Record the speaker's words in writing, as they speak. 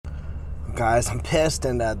guys? I'm pissed,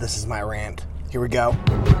 and this is my rant. Here we go.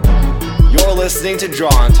 You're listening to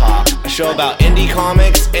Draw and Talk, a show about indie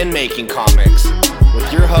comics and making comics,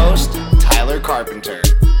 with your host, Tyler Carpenter.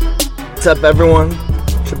 What's up, everyone?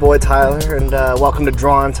 It's your boy Tyler, and welcome to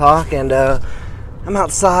Draw and Talk. And I'm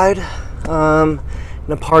outside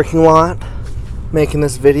in a parking lot making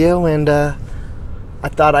this video, and I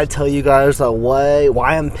thought I'd tell you guys why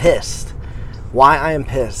I'm pissed. Why I am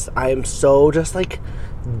pissed. I am so just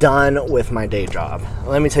done with my day job.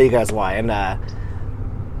 Let me tell you guys why. And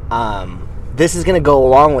this is going to go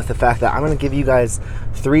along with the fact that I'm going to give you guys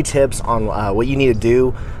 3 tips on what you need to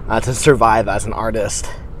do to survive as an artist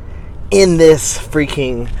in this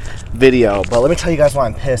freaking video. But let me tell you guys why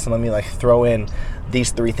I'm pissed, and let me throw in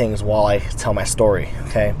these 3 things while I tell my story.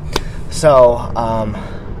 Okay, so I'm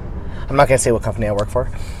not going to say what company I work for.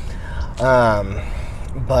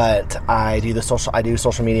 But I do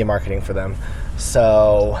social media marketing for them.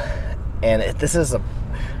 So, and this is a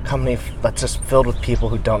company that's just filled with people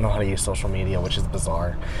who don't know how to use social media, which is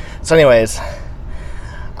bizarre. So anyways,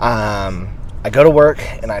 I go to work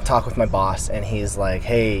and I talk with my boss, and he's like,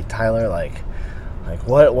 "Hey, Tyler,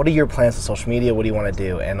 what are your plans with social media? What do you want to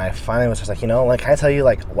do?" And I finally was just like, can I tell you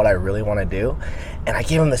what I really want to do? And I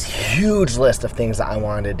gave him this huge list of things that I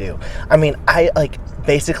wanted to do. I mean, I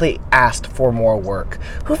basically asked for more work.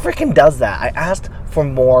 Who freaking does that? I asked for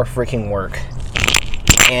more freaking work.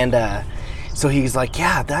 And so he's like,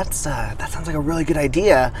 yeah, that sounds like a really good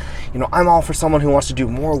idea. I'm all for someone who wants to do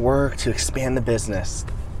more work to expand the business.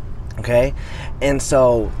 Okay? And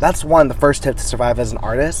so that's the first tip to survive as an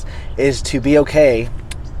artist is to be okay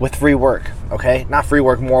with free work. Okay? Not free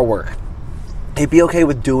work, more work. Hey, be okay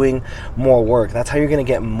with doing more work. That's how you're going to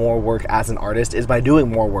get more work as an artist, is by doing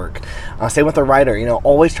more work. Same with a writer.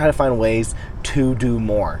 Always try to find ways to do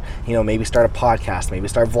more. Maybe start a podcast, maybe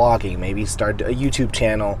start vlogging, maybe start a YouTube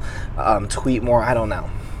channel, tweet more. I don't know.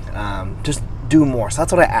 Just do more. So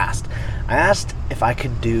that's what I asked. I asked if I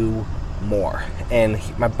could do more. And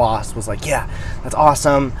my boss was like, yeah, that's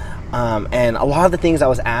awesome. And a lot of the things I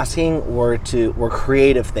was asking were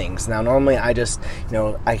creative things. Now, normally I just,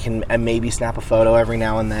 I maybe snap a photo every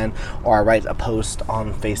now and then, or I write a post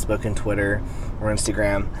on Facebook and Twitter or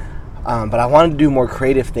Instagram. But I wanted to do more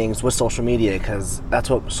creative things with social media, because that's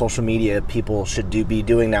what social media people should be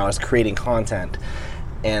doing now, is creating content.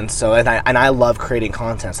 And so, and I love creating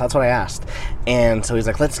content, so that's what I asked. And so he's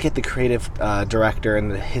like, let's get the creative director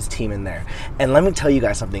and his team in there. And let me tell you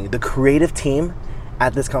guys something. The creative team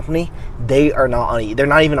at this company, they're not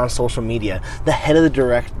even on social media. The head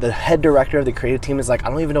director of the creative team is like, I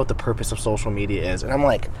don't even know what the purpose of social media is. And I'm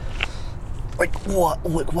like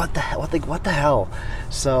what the hell?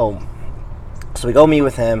 So we go meet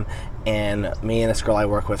with him, and me and this girl I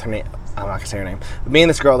work with, her name, I'm not gonna say her name, but me and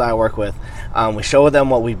this girl that I work with, we show them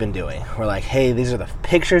what we've been doing. We're like, hey, these are the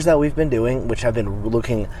pictures that we've been doing, which have been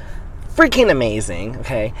looking freaking amazing,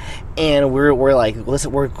 okay? And we're like,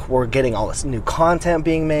 listen, we're getting all this new content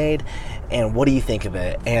being made, and what do you think of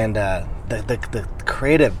it? And the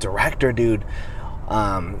creative director dude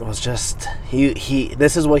was just, he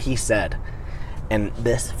this is what he said, and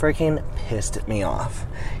this freaking pissed me off.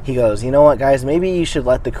 He goes, you know what, guys, maybe you should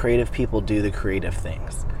let the creative people do the creative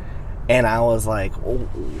things. And I was like, oh,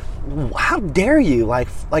 how dare you? I'm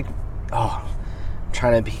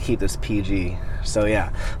trying to keep this PG. So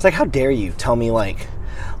yeah, it's like, how dare you tell me what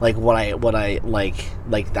I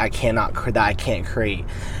that I can't create,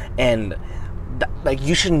 and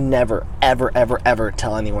you should never ever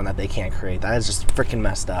tell anyone that they can't create. That is just freaking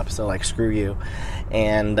messed up. So screw you.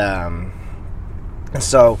 And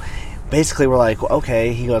so basically we're like,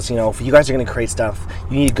 okay. He goes, if you guys are going to create stuff,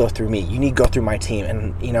 you need to go through me. You need to go through my team.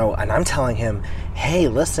 And and I'm telling him, hey,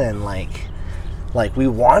 listen, we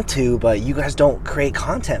want to, but you guys don't create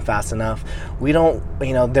content fast enough. We don't,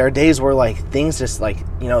 there are days where things just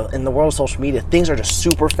in the world of social media, things are just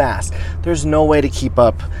super fast. There's no way to keep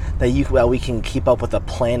up we can keep up with a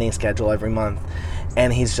planning schedule every month.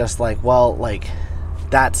 And he's just like, well,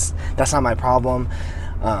 that's not my problem.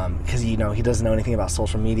 Because he doesn't know anything about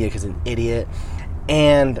social media, because he's an idiot.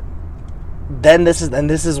 And then this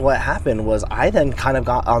is what happened, was I then kind of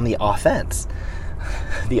got on the offense.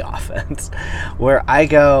 The offense, where I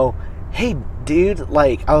go, hey dude,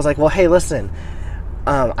 I was like, well, hey, listen,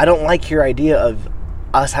 I don't like your idea of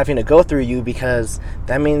us having to go through you, because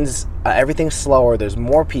that means everything's slower, there's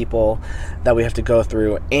more people that we have to go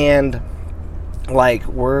through, and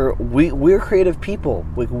we're creative people.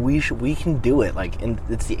 We can do it.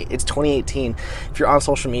 It's 2018. If you're on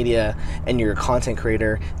social media and you're a content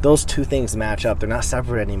creator, those two things match up. They're not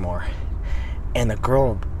separate anymore. And the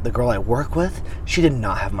girl I work with, she did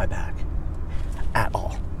not have my back at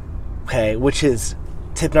all. okay, which is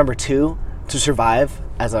tip number 2 to survive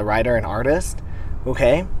as a writer and artist,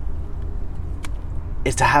 okay,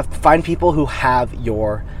 is to find people who have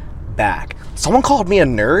your back. Someone called me a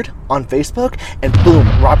nerd on Facebook, and boom,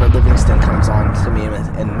 Robert Livingston comes on to me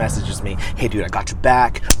and messages me, hey dude, I got your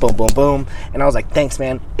back, boom, boom, boom. And I was like, thanks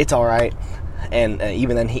man, it's all right. And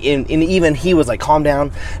even then, he was like, calm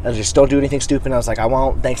down, and just don't do anything stupid. And I was like, I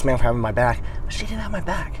won't, thanks man for having my back. But she didn't have my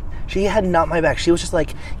back. She had not my back. She was just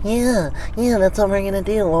like, yeah, that's what we're gonna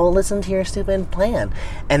do. Well, listen to your stupid plan.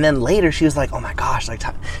 And then later, she was like, oh my gosh,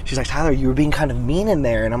 she's like, Tyler, you were being kind of mean in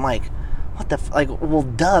there. And I'm like, what the well,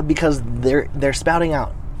 duh, because they're spouting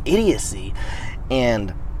out idiocy.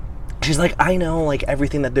 And she's like, I know, like,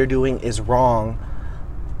 everything that they're doing is wrong,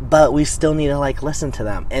 but we still need to, like, listen to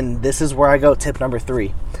them. And this is where I go. Tip number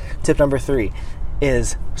 3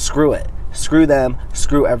 is screw it. Screw them.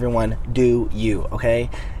 Screw everyone. Do you, okay?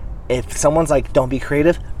 If someone's like, don't be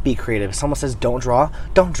creative, be creative. If someone says, don't draw,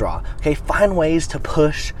 okay? Find ways to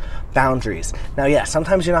push boundaries. Now, yeah,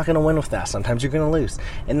 sometimes you're not going to win with that. Sometimes you're going to lose,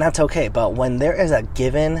 and that's okay. But when there is a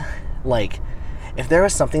given, like, if there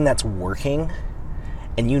is something that's working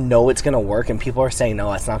and you know it's going to work and people are saying,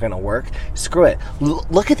 no, it's not going to work, screw it.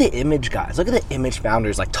 Look at the image guys. Look at the image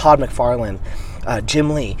founders like Todd McFarlane,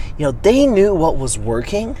 Jim Lee. You know, they knew what was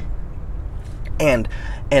working, and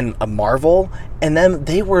a Marvel, and then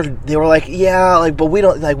they were like, yeah, like, but we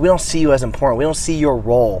don't see you as important. We don't see your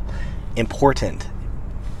role important.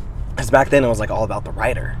 Because back then it was like all about the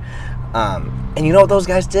writer. And you know what those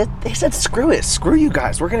guys did? They said, screw it, screw you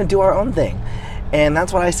guys. We're gonna do our own thing. And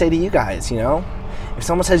that's what I say to you guys. You know, if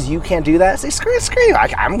someone says you can't do that, say screw you.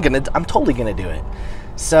 I'm totally gonna do it.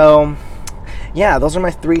 So, yeah, those are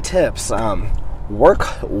my 3 tips.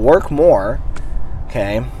 Work more.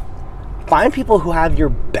 Okay. Find people who have your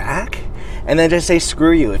back, and then just say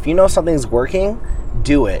screw you. If you know something's working,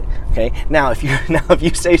 do it. Okay. Now, if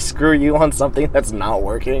you say screw you on something that's not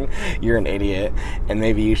working, you're an idiot, and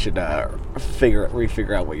maybe you should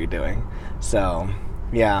refigure out what you're doing. So,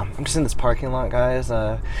 yeah, I'm just in this parking lot, guys.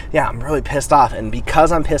 Yeah, I'm really pissed off, and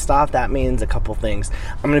because I'm pissed off, that means a couple things.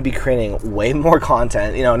 I'm gonna be creating way more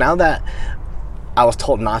content. You know, now that I was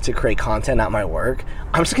told not to create content at my work,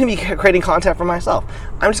 I'm just going to be creating content for myself.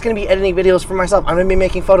 I'm just going to be editing videos for myself. I'm going to be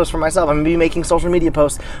making photos for myself. I'm going to be making social media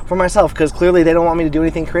posts for myself, because clearly they don't want me to do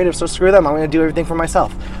anything creative, so screw them. I'm going to do everything for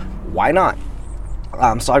myself. Why not?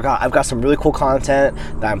 So I've got some really cool content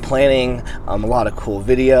that I'm planning, a lot of cool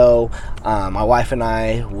video. My wife and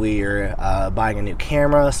I, we're buying a new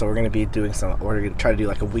camera, so we're going to be doing we're going to try to do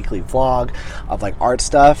like a weekly vlog of like art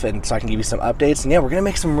stuff, and so I can give you some updates. And yeah, we're going to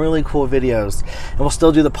make some really cool videos, and we'll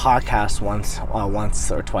still do the podcast once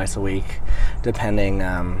or twice a week, depending.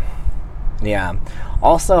 Yeah.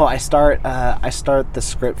 Also, I start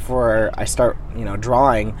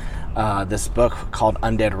drawing this book called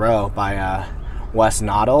Undead Row by Wes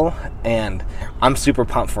Noddle, and I'm super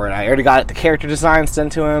pumped for it. I already got the character design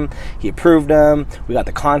sent to him. He approved them. We got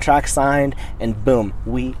the contract signed, and boom,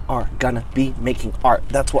 we are gonna be making art.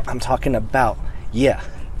 That's what I'm talking about. Yeah.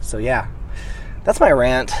 So yeah, that's my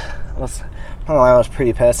rant. I was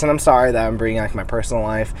pretty pissed, and I'm sorry that I'm bringing like my personal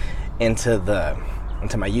life into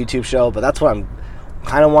my YouTube show, but that's what I'm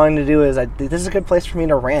kind of wanting to do. This is a good place for me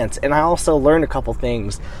to rant, and I also learned a couple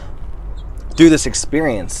things through this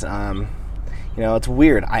experience. You know, it's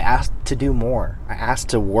weird. I asked to do more. I asked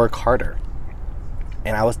to work harder,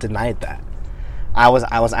 and I was denied that. I was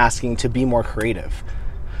asking to be more creative.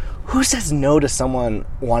 Who says no to someone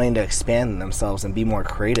wanting to expand themselves and be more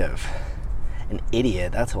creative? An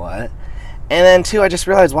idiot, that's what. And then 2, I just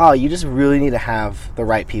realized, wow, you just really need to have the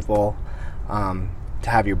right people to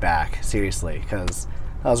have your back, seriously, because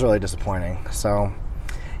that was really disappointing. So,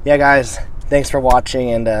 yeah, guys, thanks for watching,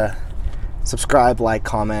 and subscribe, like,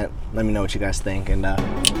 comment, let me know what you guys think, and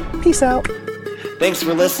peace out. Thanks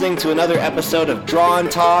for listening to another episode of Draw and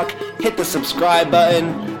Talk. Hit the subscribe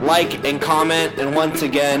button, like and comment, and once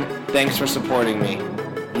again, thanks for supporting me.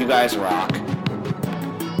 You guys rock.